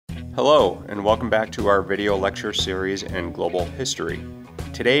Hello, and welcome back to our video lecture series in global history.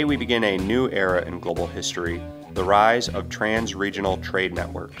 Today we begin a new era in global history, the rise of transregional trade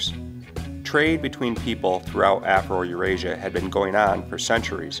networks. Trade between people throughout Afro-Eurasia had been going on for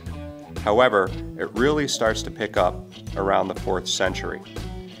centuries. However, it really starts to pick up around the 4th century.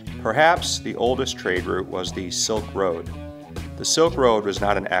 Perhaps the oldest trade route was the Silk Road. The Silk Road was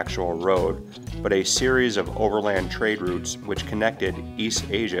not an actual road, but a series of overland trade routes which connected East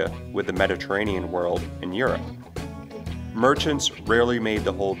Asia with the Mediterranean world and Europe. Merchants rarely made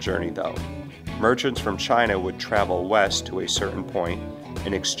the whole journey though. Merchants from China would travel west to a certain point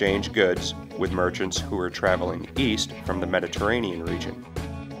and exchange goods with merchants who were traveling east from the Mediterranean region.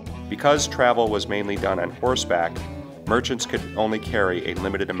 Because travel was mainly done on horseback, merchants could only carry a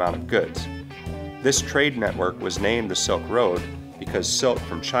limited amount of goods. This trade network was named the Silk Road because silk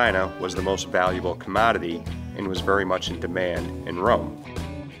from China was the most valuable commodity and was very much in demand in Rome.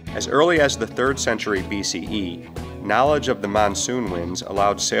 As early as the 3rd century BCE, knowledge of the monsoon winds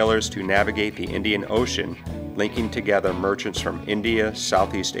allowed sailors to navigate the Indian Ocean, linking together merchants from India,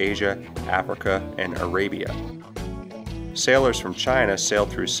 Southeast Asia, Africa, and Arabia. Sailors from China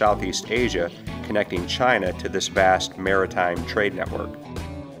sailed through Southeast Asia, connecting China to this vast maritime trade network.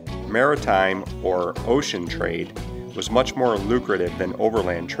 Maritime, or ocean trade, was much more lucrative than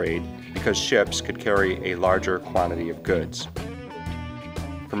overland trade because ships could carry a larger quantity of goods.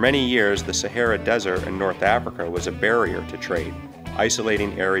 For many years, the Sahara Desert in North Africa was a barrier to trade,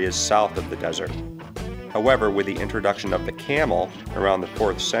 isolating areas south of the desert. However, with the introduction of the camel around the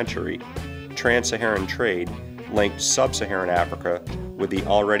 4th century, trans-Saharan trade linked sub-Saharan Africa with the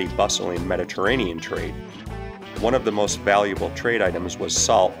already bustling Mediterranean trade. One of the most valuable trade items was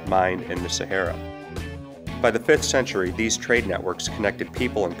salt mined in the Sahara. By the 5th century, these trade networks connected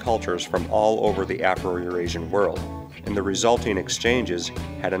people and cultures from all over the Afro-Eurasian world, and the resulting exchanges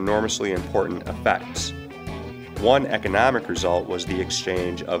had enormously important effects. One economic result was the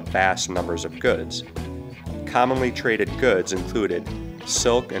exchange of vast numbers of goods. Commonly traded goods included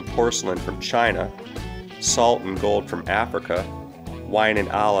silk and porcelain from China, salt and gold from Africa, wine and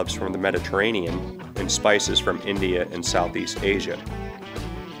olives from the Mediterranean, and spices from India and Southeast Asia.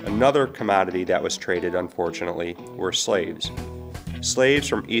 Another commodity that was traded, unfortunately, were slaves. Slaves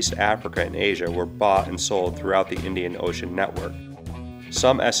from East Africa and Asia were bought and sold throughout the Indian Ocean network.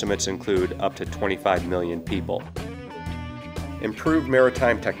 Some estimates include up to 25 million people. Improved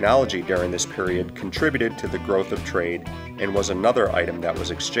maritime technology during this period contributed to the growth of trade and was another item that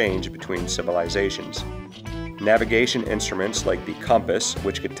was exchanged between civilizations. Navigation instruments like the compass,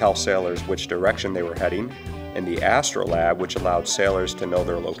 which could tell sailors which direction they were heading, and the astrolabe, which allowed sailors to know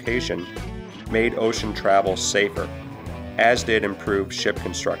their location, made ocean travel safer, as did improved ship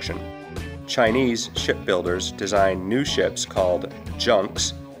construction. Chinese shipbuilders designed new ships called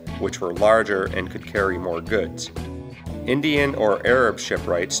junks, which were larger and could carry more goods. Indian or Arab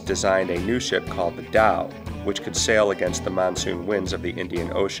shipwrights designed a new ship called the dhow, which could sail against the monsoon winds of the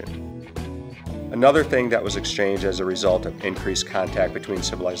Indian Ocean. Another thing that was exchanged as a result of increased contact between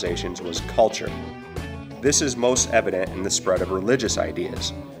civilizations was culture. This is most evident in the spread of religious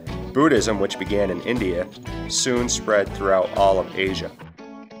ideas. Buddhism, which began in India, soon spread throughout all of Asia.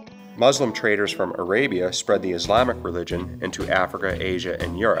 Muslim traders from Arabia spread the Islamic religion into Africa, Asia,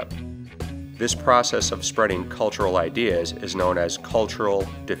 and Europe. This process of spreading cultural ideas is known as cultural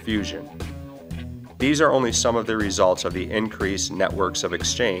diffusion. These are only some of the results of the increased networks of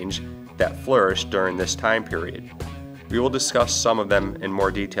exchange that flourished during this time period. We will discuss some of them in more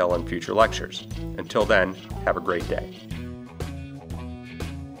detail in future lectures. Until then, have a great day.